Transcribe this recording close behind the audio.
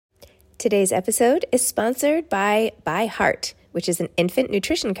Today's episode is sponsored by ByHeart, which is an infant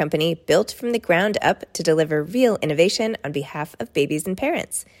nutrition company built from the ground up to deliver real innovation on behalf of babies and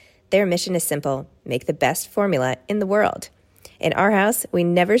parents. Their mission is simple: make the best formula in the world. In our house, we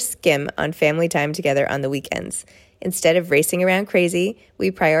never skim on family time together on the weekends. Instead of racing around crazy,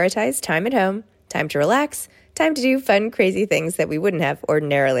 we prioritize time at home, time to relax, time to do fun, crazy things that we wouldn't have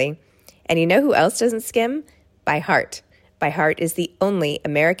ordinarily. And you know who else doesn't skim? ByHeart. ByHeart is the only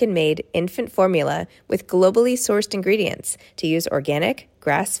American-made infant formula with globally sourced ingredients to use organic,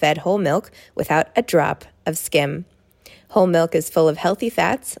 grass-fed whole milk without a drop of skim. Whole milk is full of healthy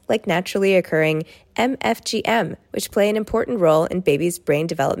fats like naturally occurring MFGM, which play an important role in babies' brain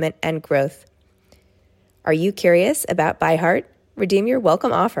development and growth. Are you curious about ByHeart? Redeem your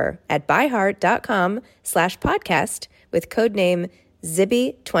welcome offer at byheart.com/podcast with codename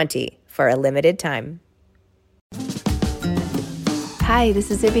Zibby20 for a limited time. Hi, this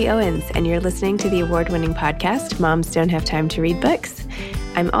is Zibby Owens, and you're listening to the award-winning podcast, Moms Don't Have Time to Read Books.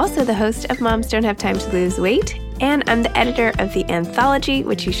 I'm also the host of Moms Don't Have Time to Lose Weight, and I'm the editor of the anthology,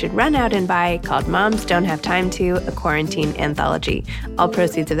 which you should run out and buy, called Moms Don't Have Time to, a quarantine anthology. All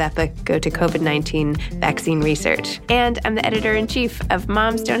proceeds of that book go to COVID-19 vaccine research. And I'm the editor-in-chief of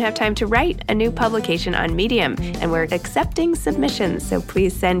Moms Don't Have Time to Write, a new publication on Medium, and we're accepting submissions, so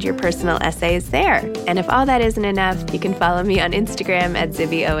please send your personal essays there. And if all that isn't enough, you can follow me on Instagram at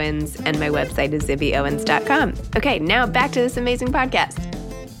Zibby Owens, and my website is zibbyowens.com. Okay, now back to this amazing podcast.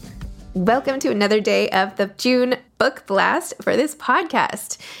 Welcome to another day of the June Book Blast for this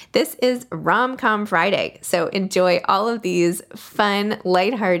podcast. This is Rom-Com Friday, so enjoy all of these fun,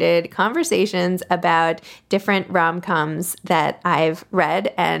 lighthearted conversations about different rom-coms that I've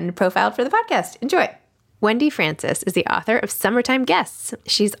read and profiled for the podcast. Enjoy. Wendy Francis is the author of Summertime Guests.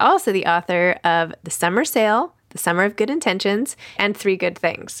 She's also the author of The Summer Sale, The Summer of Good Intentions, and Three Good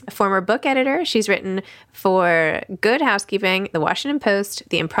Things. A former book editor, she's written for Good Housekeeping, The Washington Post,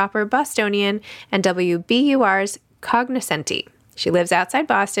 The Improper Bostonian, and WBUR's Cognoscenti. She lives outside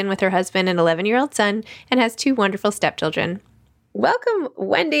Boston with her husband and 11-year-old son and has two wonderful stepchildren. Welcome,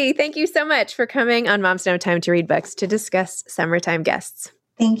 Wendy. Thank you so much for coming on Moms Don't Have Time to Read Books to discuss Summertime Guests.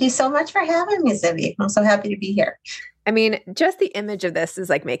 Thank you so much for having me, Zibby. I'm so happy to be here. I mean, just the image of this is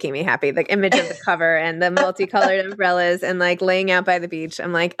like making me happy. The image of the cover and the multicolored umbrellas and like laying out by the beach.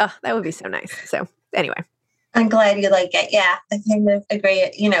 I'm like, oh, that would be so nice. So anyway. I'm glad you like it. Yeah, I kind of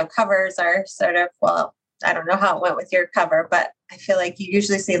agree. Covers are sort of, well, I don't know how it went with your cover, but I feel like you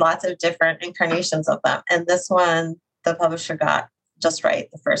usually see lots of different incarnations of them. And this one, the publisher got just right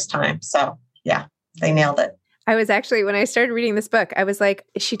the first time. So yeah, they nailed it. I was actually, when I started reading this book, I was like,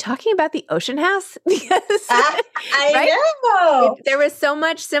 is she talking about the Ocean House? Because I know. There was so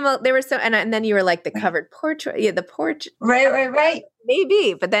much similar. There was so, and then you were like the covered porch. Yeah, the porch. Right.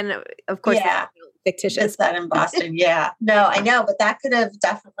 Maybe. But then, of course, yeah. Fictitious. It's that in Boston. Yeah. No, I know. But that could have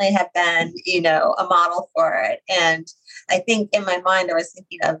definitely have been, a model for it. And I think in my mind, I was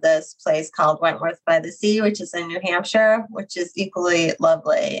thinking of this place called Wentworth by the Sea, which is in New Hampshire, which is equally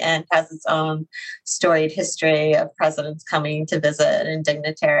lovely and has its own storied history of presidents coming to visit and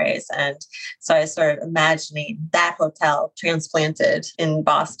dignitaries. And so I was sort of imagining that hotel transplanted in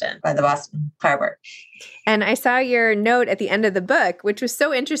Boston by the Boston Harbor. And I saw your note at the end of the book, which was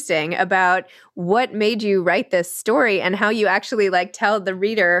so interesting about what made you write this story and how you actually tell the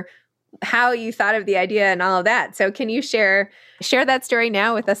reader how you thought of the idea and all of that. So can you share that story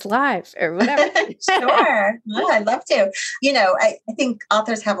now with us live or whatever? Sure. No, I'd love to. I think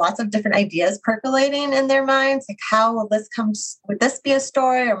authors have lots of different ideas percolating in their minds. Like, how will this would this be a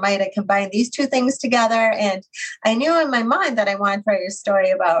story, or might I combine these two things together? And I knew in my mind that I wanted to write a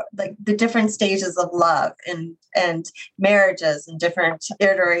story about the different stages of love and marriages and different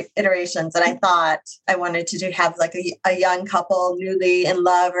iterations. And I thought I wanted to have a young couple newly in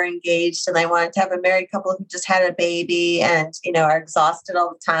love or engaged. And I wanted to have a married couple who just had a baby and, are exhausted all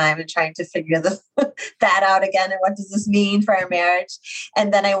the time and trying to figure that out again. And what does this mean for our marriage?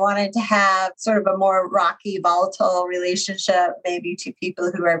 And then I wanted to have sort of a more rocky, volatile relationship, maybe two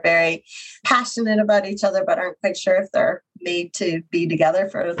people who are very passionate about each other, but aren't quite sure if they're made to be together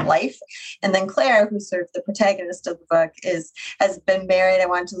for life. And then Claire, who's sort of the protagonist of the book, has been married. I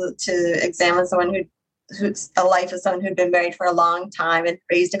wanted to examine someone who's a life of someone who'd been married for a long time and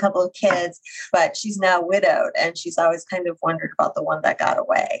raised a couple of kids, but she's now widowed. And she's always kind of wondered about the one that got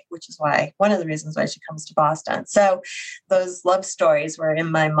away, which is one of the reasons why she comes to Boston. So those love stories were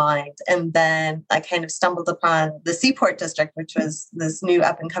in my mind. And then I kind of stumbled upon the Seaport District, which was this new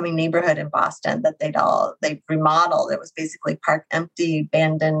up and coming neighborhood in Boston that they've remodeled. It was basically empty,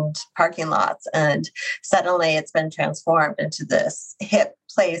 abandoned parking lots. And suddenly it's been transformed into this hip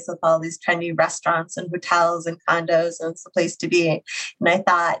place with all these trendy restaurants and hotels and condos, and it's the place to be. And I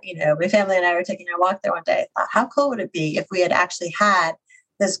thought, my family and I were taking a walk there one day. I thought, how cool would it be if we had actually had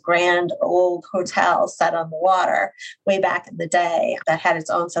this grand old hotel set on the water way back in the day that had its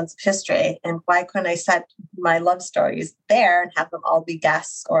own sense of history? And why couldn't I set my love stories there and have them all be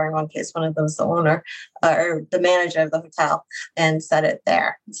guests, or in one case, one of them was the owner or the manager of the hotel, and set it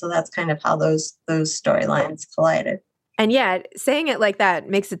there? So that's kind of how those storylines collided. And yeah, saying it like that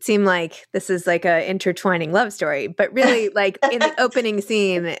makes it seem like this is like a intertwining love story, but really, like in the opening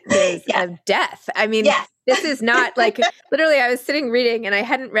scene, there's a death. I mean, this is not like, literally I was sitting reading and I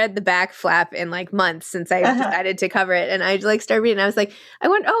hadn't read the back flap in like months since I decided to cover it. And I like started reading and I was like, I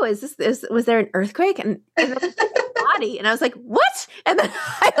went, oh, was there an earthquake? And then body. And I was like, what? And then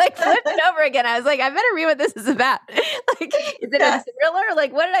I like flipped it over again. I was like, I better read what this is about. Like, is it a thriller?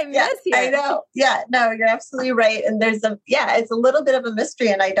 Like, what did I miss here? I know. Yeah, no, you're absolutely right. And there's it's a little bit of a mystery,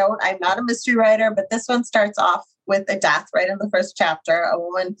 and I'm not a mystery writer, but this one starts off with a death right in the first chapter. A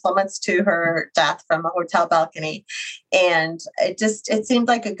woman plummets to her death from a hotel balcony. And it seemed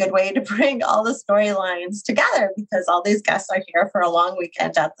like a good way to bring all the storylines together, because all these guests are here for a long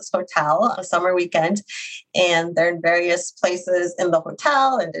weekend at this hotel, a summer weekend, and they're in various places in the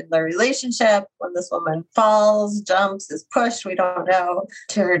hotel and in their relationship. When this woman falls, jumps, is pushed, we don't know,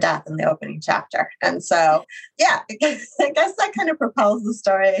 to her death in the opening chapter. And so, I guess that kind of propels the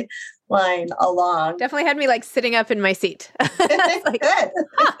story line along. Definitely had me like sitting up in my seat. Like, good.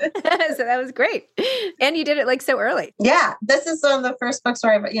 So that was great. And you did it like so early. Yeah. This is one of the first books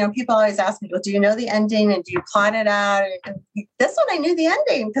where people always ask me, well, do you know the ending and do you plot it out? And this one I knew the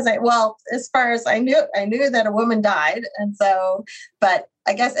ending because as far as I knew that a woman died. And so, but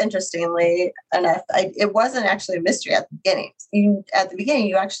I guess interestingly enough, it wasn't actually a mystery at the beginning. At the beginning,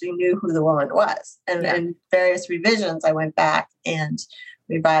 you actually knew who the woman was. And in various revisions, I went back and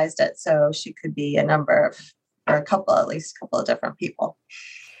revised it so she could be at least a couple of different people.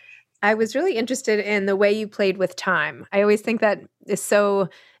 I was really interested in the way you played with time. I always think that it's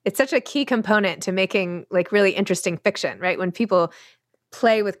such a key component to making like really interesting fiction, right? When people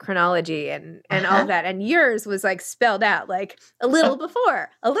play with chronology and all of that. And yours was like spelled out like a little before,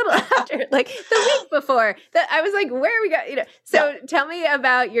 a little after, like the week before. That I was like, where are we going? So tell me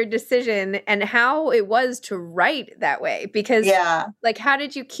about your decision and how it was to write that way. Because like, how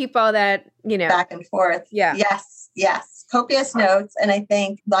did you keep all that, back and forth? Yeah. Yes. Copious notes. And I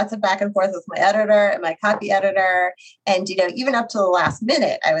think lots of back and forth with my editor and my copy editor. And, even up to the last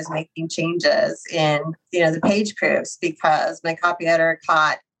minute, I was making changes in, the page proofs because my copy editor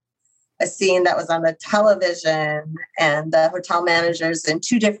caught a scene that was on the television and the hotel managers in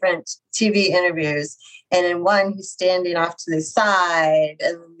two different TV interviews. And in one, he's standing off to the side,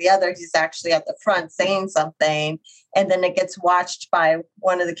 and the other, he's actually at the front saying something. And then it gets watched by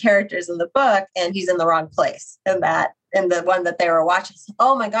one of the characters in the book, and he's in the wrong place in the one that they were watching. So,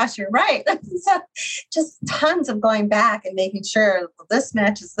 oh my gosh, you're right. So just tons of going back and making sure this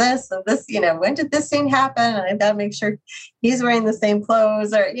matches this, and this, when did this scene happen? And I've got to make sure he's wearing the same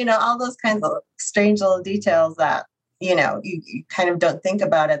clothes, or, all those kinds of strange little details that, you kind of don't think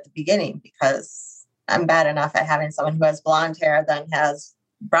about at the beginning, because I'm bad enough at having someone who has blonde hair then has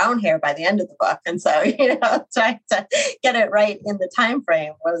brown hair by the end of the book. And so, trying to get it right in the time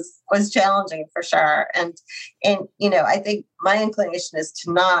frame was challenging for sure. And I think my inclination is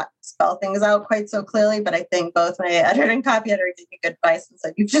to not spell things out quite so clearly, but I think both my editor and copy editor gave me good advice and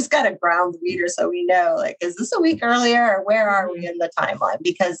said, you've just got to ground the reader so we know, like, is this a week earlier or where are we in the timeline?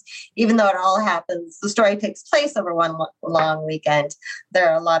 Because even though it all happens, the story takes place over one long weekend, there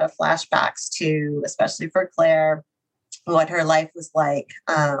are a lot of flashbacks to, especially for Claire, what her life was like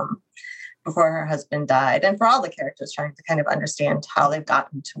before her husband died, and for all the characters trying to kind of understand how they've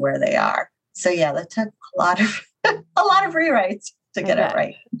gotten to where they are. So that took a lot of rewrites to get it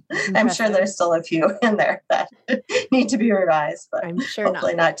right. Impressive. I'm sure there's still a few in there that need to be revised, but I'm sure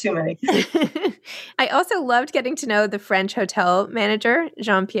hopefully not too many. I also loved getting to know the French hotel manager,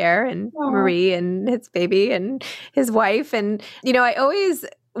 Jean-Pierre, and Marie and his baby and his wife. And, I always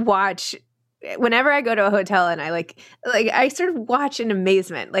watch whenever I go to a hotel and I sort of watch in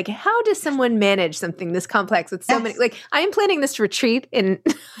amazement, like, how does someone manage something this complex with so many, like, I am planning this retreat in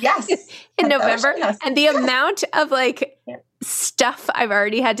November, and the amount of stuff I've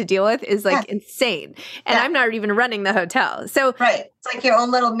already had to deal with is insane. And I'm not even running the hotel. So right. It's like your own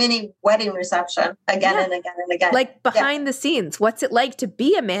little mini wedding reception again and again and again. Like behind the scenes, what's it like to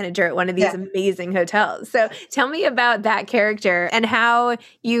be a manager at one of these amazing hotels? So tell me about that character and how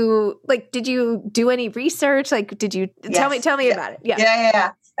you, did you do any research? Tell me about it.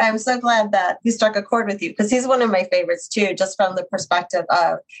 Yeah. I'm so glad that he struck a chord with you, because he's one of my favorites too, just from the perspective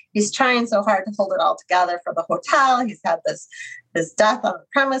of he's trying so hard to hold it all together for the hotel. He's had this death on the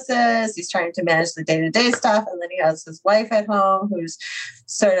premises. He's trying to manage the day-to-day stuff. And then he has his wife at home who's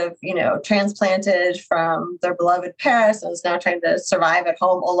sort of, transplanted from their beloved Paris and is now trying to survive at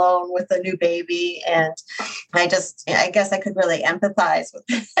home alone with a new baby. And I guess I could really empathize with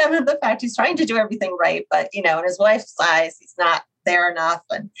him and the fact he's trying to do everything right. But, in his wife's eyes, he's not there enough,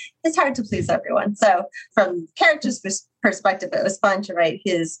 and it's hard to please everyone. So from character's perspective, it was fun to write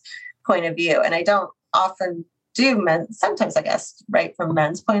his point of view. And I don't often do men, sometimes I guess, write from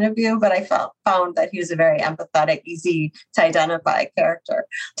men's point of view, but I found that he was a very empathetic, easy to identify character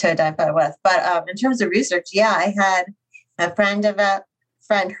to identify with. But in terms of research, I had a friend,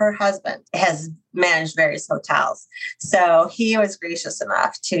 her husband has managed various hotels. So he was gracious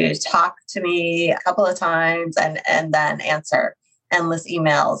enough to talk to me a couple of times and then answer endless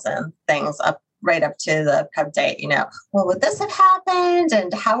emails and things right up to the pub date, well, would this have happened?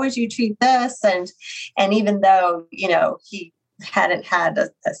 And how would you treat this? And even though, he hadn't had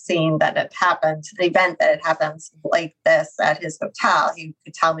a scene that had happened, an event that had happened like this at his hotel, he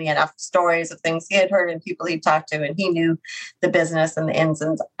could tell me enough stories of things he had heard and people he'd talked to, and he knew the business and the ins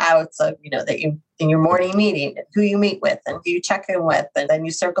and outs of, that you in your morning meeting, who you meet with and who you check in with, and then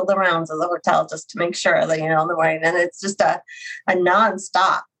you circle the rounds of the hotel just to make sure that, in the morning, and it's just a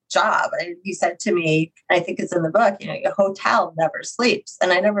nonstop job. And he said to me, and I think it's in the book, your hotel never sleeps.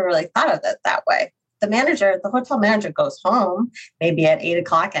 And I never really thought of it that way. The hotel manager goes home maybe at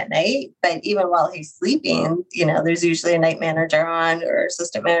 8:00 at night, but even while he's sleeping, there's usually a night manager on or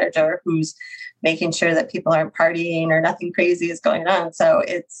assistant manager who's making sure that people aren't partying or nothing crazy is going on. So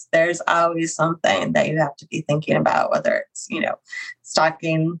there's always something that you have to be thinking about, whether it's,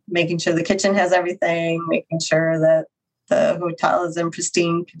 stocking, making sure the kitchen has everything, making sure that the hotel is in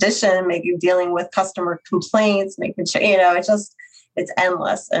pristine condition, dealing with customer complaints, making sure, it's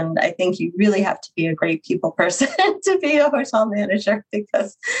endless. And I think you really have to be a great people person to be a hotel manager,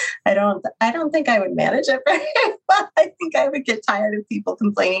 because I don't think I would manage it very well. I think I would get tired of people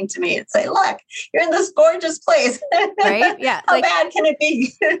complaining to me and say, look, you're in this gorgeous place. Right? Yeah. How bad can it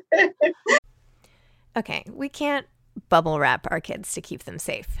be? Okay. We can't bubble wrap our kids to keep them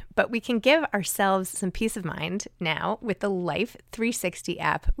safe, but we can give ourselves some peace of mind now with the Life 360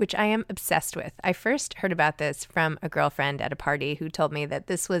 app, which I am obsessed with. I first heard about this from a girlfriend at a party who told me that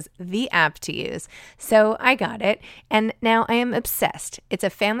this was the app to use. So I got it, and now I am obsessed. It's a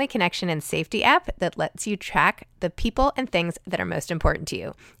family connection and safety app that lets you track the people and things that are most important to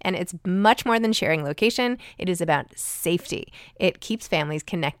you. And it's much more than sharing location. It is about safety. It keeps families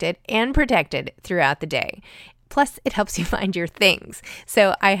connected and protected throughout the day. Plus, it helps you find your things.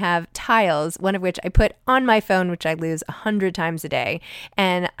 So I have tiles, one of which I put on my phone, which I lose 100 times a day,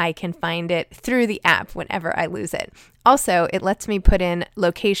 and I can find it through the app whenever I lose it. Also, it lets me put in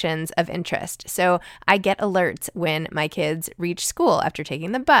locations of interest. So I get alerts when my kids reach school after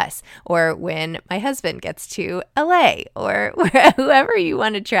taking the bus, or when my husband gets to LA, or whoever you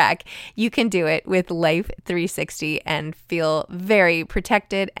want to track. You can do it with Life 360 and feel very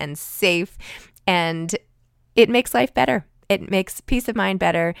protected and safe. And it makes life better. It makes peace of mind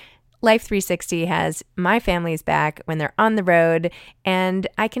better. Life 360 has my family's back when they're on the road, and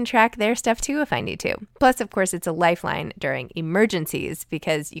I can track their stuff too if I need to. Plus, of course, it's a lifeline during emergencies,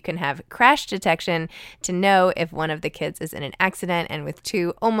 because you can have crash detection to know if one of the kids is in an accident. And with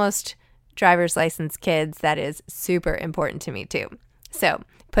 2 almost driver's license kids, that is super important to me too. So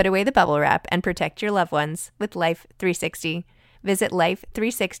put away the bubble wrap and protect your loved ones with Life 360. Visit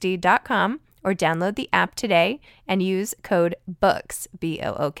life360.com or download the app today and use code BOOKS,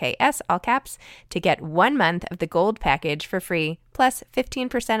 BOOKS, all caps, to get 1 month of the gold package for free, plus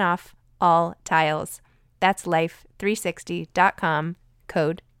 15% off all tiles. That's life360.com,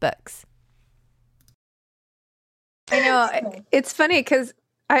 code BOOKS. I know, it's funny because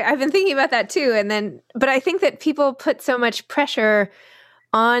I've been thinking about that too. But I think that people put so much pressure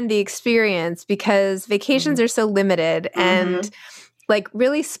on the experience because vacations are so limited and like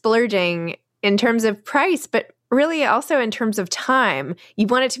really splurging in terms of price, but really also in terms of time. You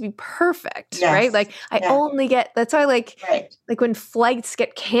want it to be perfect, right? Like I only get, that's why like when flights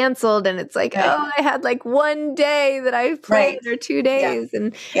get canceled and it's like, oh, I had like 1 day that I planned or 2 days.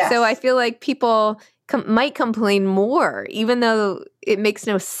 And so I feel like people might complain more, even though it makes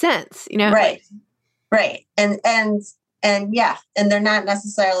no sense, you know? Right. And And and they're not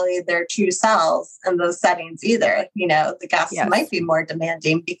necessarily their true selves in those settings either. The guests might be more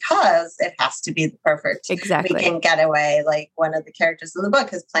demanding because it has to be the perfect weekend getaway. Like one of the characters in the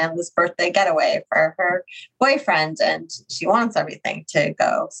book has planned this birthday getaway for her boyfriend, and she wants everything to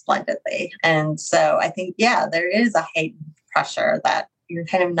go splendidly. And so I think, there is a heightened pressure that you're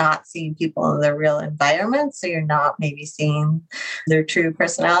kind of not seeing people in their real environment. So you're not maybe seeing their true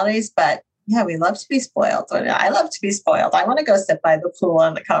personalities, but we love to be spoiled. I love to be spoiled. I want to go sit by the pool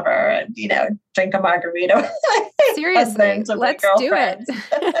on the cover and, drink a margarita. Seriously, let's do it.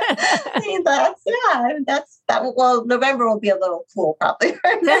 Well, November will be a little cool, probably.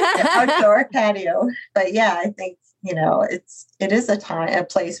 Outdoor patio. But I think, it is a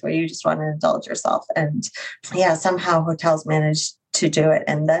place where you just want to indulge yourself. And somehow hotels manage to do it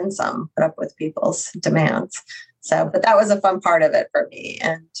and then some, put up with people's demands. So, but that was a fun part of it for me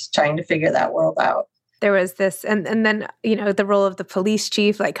and trying to figure that world out. There was this, and then, the role of the police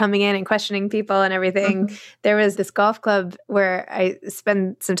chief, like coming in and questioning people and everything. Mm-hmm. There was this golf club where I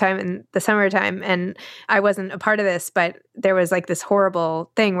spent some time in the summertime, and I wasn't a part of this, but there was like this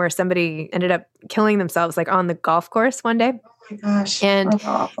horrible thing where somebody ended up killing themselves like on the golf course one day. Oh my gosh. And that's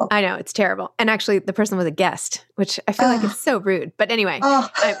awful. I know, it's terrible. And actually the person was a guest, which I feel like is so rude. But anyway,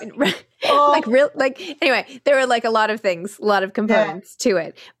 anyway, there were like a lot of things, a lot of components to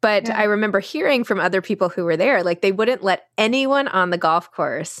it. But I remember hearing from other people who were there, like they wouldn't let anyone on the golf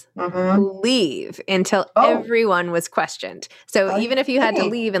course leave until everyone was questioned. So even if you had to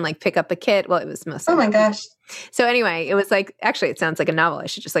leave and like pick up a kit, well, it was mostly. Oh my gosh. So anyway, it was like, actually, it sounds like a novel. I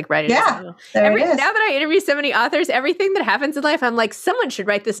should just like write it. Yeah, now that I interview so many authors, everything that happens in life, I'm like, someone should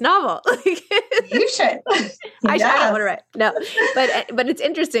write this novel. You should. I don't want to write. No, but it's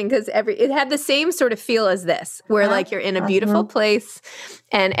interesting because it had the same sort of feel as this, where like you're in a beautiful place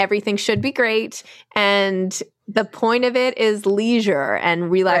and everything should be great. And the point of it is leisure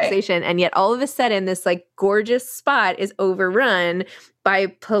and relaxation. Right. And yet all of a sudden this like gorgeous spot is overrun by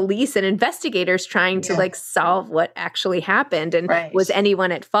police and investigators trying to like solve what actually happened and was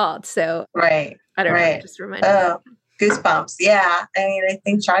anyone at fault. So I don't know, just reminded me. Goosebumps. Yeah. I mean, I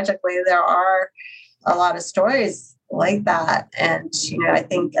think tragically there are a lot of stories like that. And, I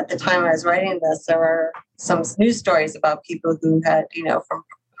think at the time I was writing this, there were some news stories about people who had,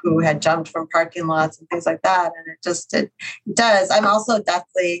 who had jumped from parking lots and things like that. And it does. I'm also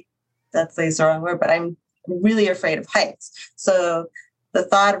deathly is the wrong word, but I'm really afraid of heights. So the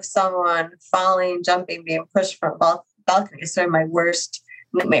thought of someone falling, jumping, being pushed from a balcony is sort of my worst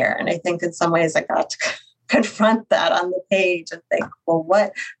nightmare. And I think in some ways I got to confront that on the page and think, well,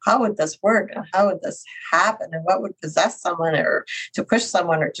 how would this work? And how would this happen? And what would possess someone or to push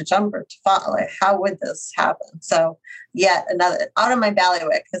someone or to jump or to fall? Like, how would this happen? So yet another out of my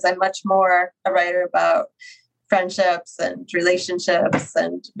bailiwick, because I'm much more a writer about friendships and relationships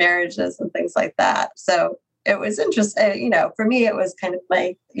and marriages and things like that. So it was interesting, for me, it was kind of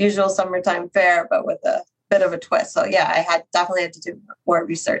my usual summertime fare, but with a bit of a twist. So I definitely had to do more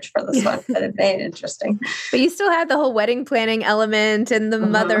research for this one, but it made it interesting. But you still had the whole wedding planning element and the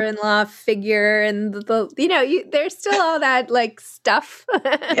mother-in-law figure and there's still all that like stuff.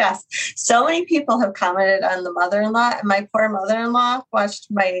 Yes. So many people have commented on the mother-in-law, and my poor mother-in-law watched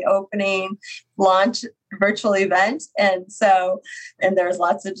my opening launch virtual event. And there was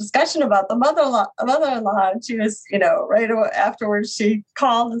lots of discussion about the mother-in-law. And she was, right afterwards, she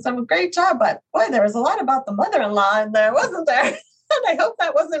called and said, well, great job. But boy, there was a lot about the mother-in-law and there wasn't there. And I hope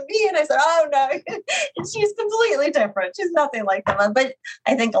that wasn't me. And I said, oh no, she's completely different. She's nothing like them. But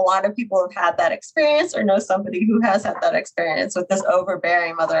I think a lot of people have had that experience or know somebody who has had that experience with this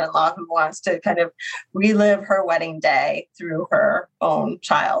overbearing mother-in-law who wants to kind of relive her wedding day through her own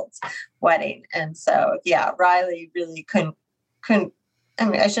child's wedding. And so, Riley really couldn't, I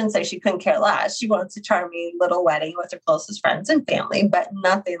mean, I shouldn't say she couldn't care less. She wants a charming little wedding with her closest friends and family, but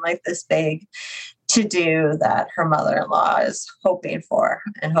nothing like this big to do that her mother-in-law is hoping for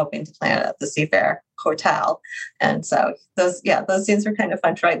and hoping to plan at the Seafair Hotel. And so those scenes were kind of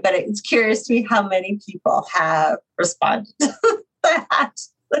fun to write, but it's curious to me how many people have responded to that.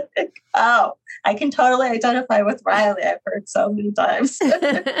 Oh, I can totally identify with Riley. I've heard so many times.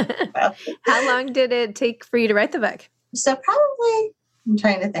 How long did it take for you to write the book? So probably, I'm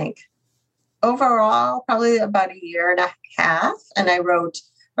trying to think, overall, probably about a year and a half. And I wrote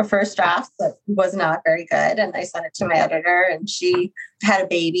a first draft that was not very good. And I sent it to my editor, and she had a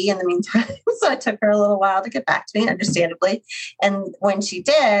baby in the meantime. So it took her a little while to get back to me, understandably. And when she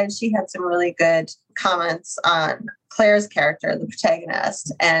did, she had some really good comments on Claire's character, the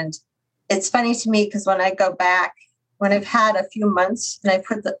protagonist. And it's funny to me because when I go back when I've had a few months and I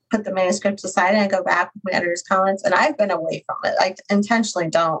put the manuscript aside and I go back with my editor's comments, and I've been away from it. I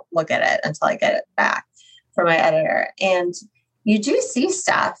intentionally don't look at it until I get it back from my editor. And you do see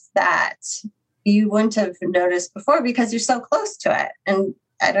stuff that you wouldn't have noticed before because you're so close to it. And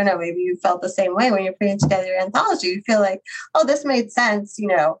I don't know, maybe you felt the same way when you're putting together your anthology. You feel like, oh, this made sense,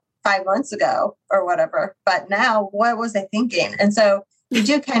 5 months ago or whatever. But now what was I thinking? And so you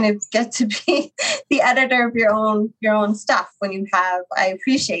do kind of get to be the editor of your own stuff when you have, I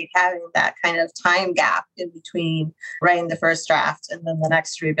appreciate having that kind of time gap in between writing the first draft and then the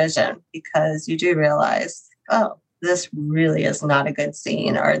next revision, because you do realize, oh, this really is not a good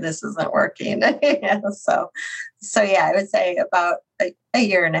scene, or this isn't working. So yeah, I would say about a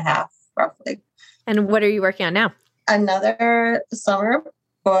year and a half, roughly. And what are you working on now? Another summer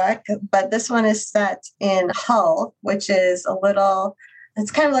book, but this one is set in Hull, which is it's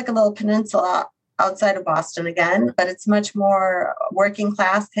kind of like a little peninsula outside of Boston again, but it's much more working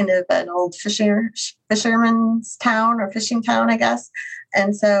class, kind of an old fisherman's town or fishing town, I guess.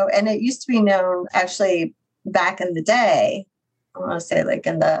 And it used to be known actually back in the day, I want to say like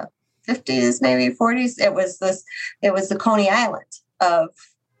in the 50s, maybe 40s, it was the Coney Island of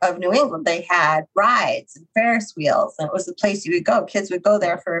New England. They had rides and Ferris wheels, and it was the place you would go. Kids would go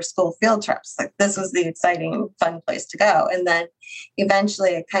there for school field trips. Like, this was the exciting, fun place to go. And then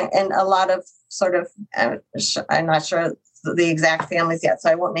eventually and a lot of sort of, I'm not sure the exact families yet, so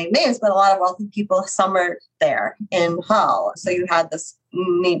I won't name names, but a lot of wealthy people summered there in Hull. So you had this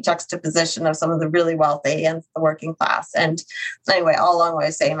neat juxtaposition of some of the really wealthy and the working class. And anyway, all along what I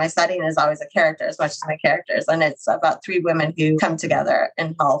was saying, my setting is always a character as much as my characters. And it's about 3 women who come together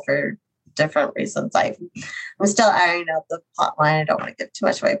in Hull for different reasons. I'm still ironing out the plot line. I don't want to give too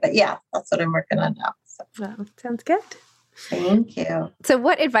much away, but yeah, that's what I'm working on now. So. Well, sounds good. Thank you. So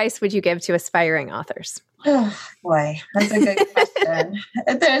what advice would you give to aspiring authors? Oh, boy, that's a good question.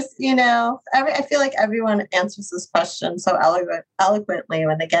 There's, I feel like everyone answers this question so eloquently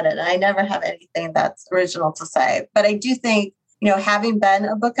when they get it. And I never have anything that's original to say. But I do think, having been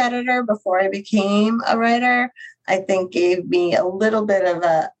a book editor before I became a writer, I think gave me a little bit of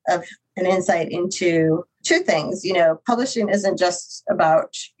an insight into 2 things. Publishing isn't just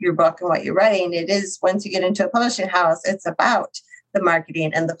about your book and what you're writing. It is, once you get into a publishing house, it's about the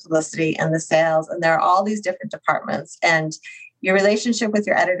marketing and the publicity and the sales. And there are all these different departments. And your relationship with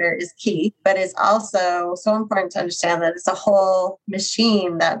your editor is key, but it's also so important to understand that it's a whole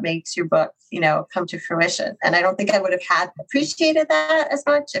machine that makes your book, come to fruition. And I don't think I would have appreciated that as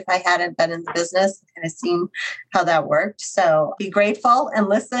much if I hadn't been in the business and kind of seen how that worked. So be grateful and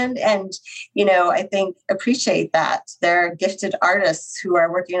listen. And, I think appreciate that there are gifted artists who are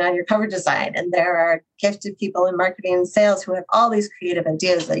working on your cover design, and there are gifted people in marketing and sales who have all these creative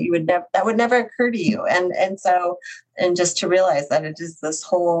ideas that would never occur to you. And just to realize that it is this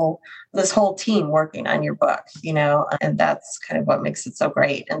whole team working on your book, and that's kind of what makes it so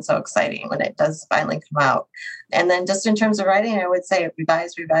great and so exciting when it does finally come out. And then just in terms of writing, I would say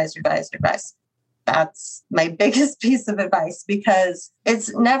revise. That's my biggest piece of advice, because it's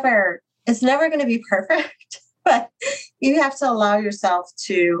never going to be perfect, but you have to allow yourself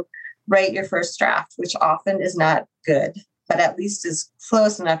to write your first draft, which often is not good, but at least is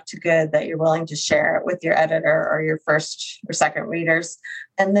close enough to good that you're willing to share it with your editor or your first or second readers.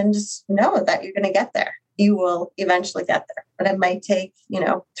 And then just know that you're going to get there. You will eventually get there. But it might take,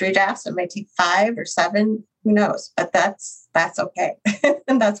 3 drafts. It might take 5 or 7. Who knows? But that's okay.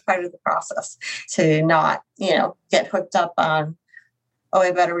 And that's part of the process, to not, get hooked up on, oh,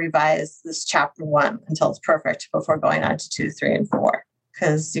 I better revise this chapter 1 until it's perfect before going on to 2, 3, and 4.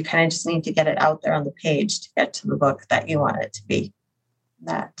 Because you kind of just need to get it out there on the page to get to the book that you want it to be.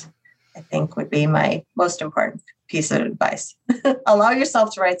 That, I think, would be my most important piece of advice. Allow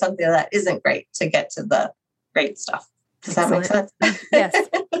yourself to write something that isn't great to get to the great stuff. Does that make sense? Yes.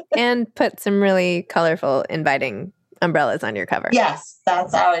 And put some really colorful, inviting umbrellas on your cover. Yes,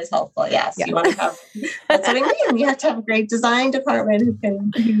 that's always helpful. Yes. Yeah. You want to have, that's what I mean. You have to have a great design department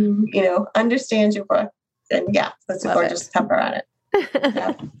who understands your book. And yeah, that's a gorgeous cover on it.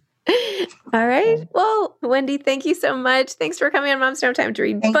 Yeah. All right. Well, Wendy, thank you so much. Thanks for coming on Moms Don't Have Time to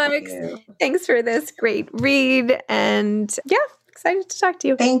Read Books. Thanks for this great read. And yeah, excited to talk to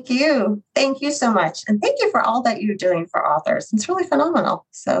you. Thank you. Thank you so much. And thank you for all that you're doing for authors. It's really phenomenal.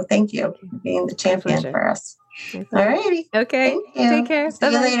 So thank you for being the champion for us. All righty. Okay. Take care.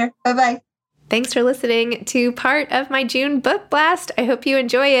 See you later. Bye-bye. Thanks for listening to part of my June book blast. I hope you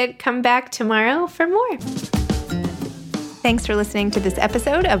enjoy it. Come back tomorrow for more. Thanks for listening to this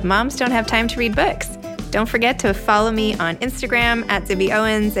episode of Moms Don't Have Time to Read Books. Don't forget to follow me on Instagram at Zibby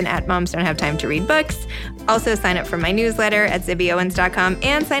Owens and at Moms Don't Have Time to Read Books. Also sign up for my newsletter at zibbyowens.com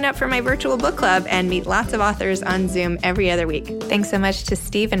and sign up for my virtual book club and meet lots of authors on Zoom every other week. Thanks so much to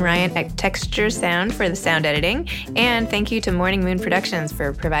Steve and Ryan at Texture Sound for the sound editing. And thank you to Morning Moon Productions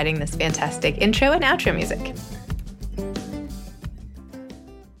for providing this fantastic intro and outro music.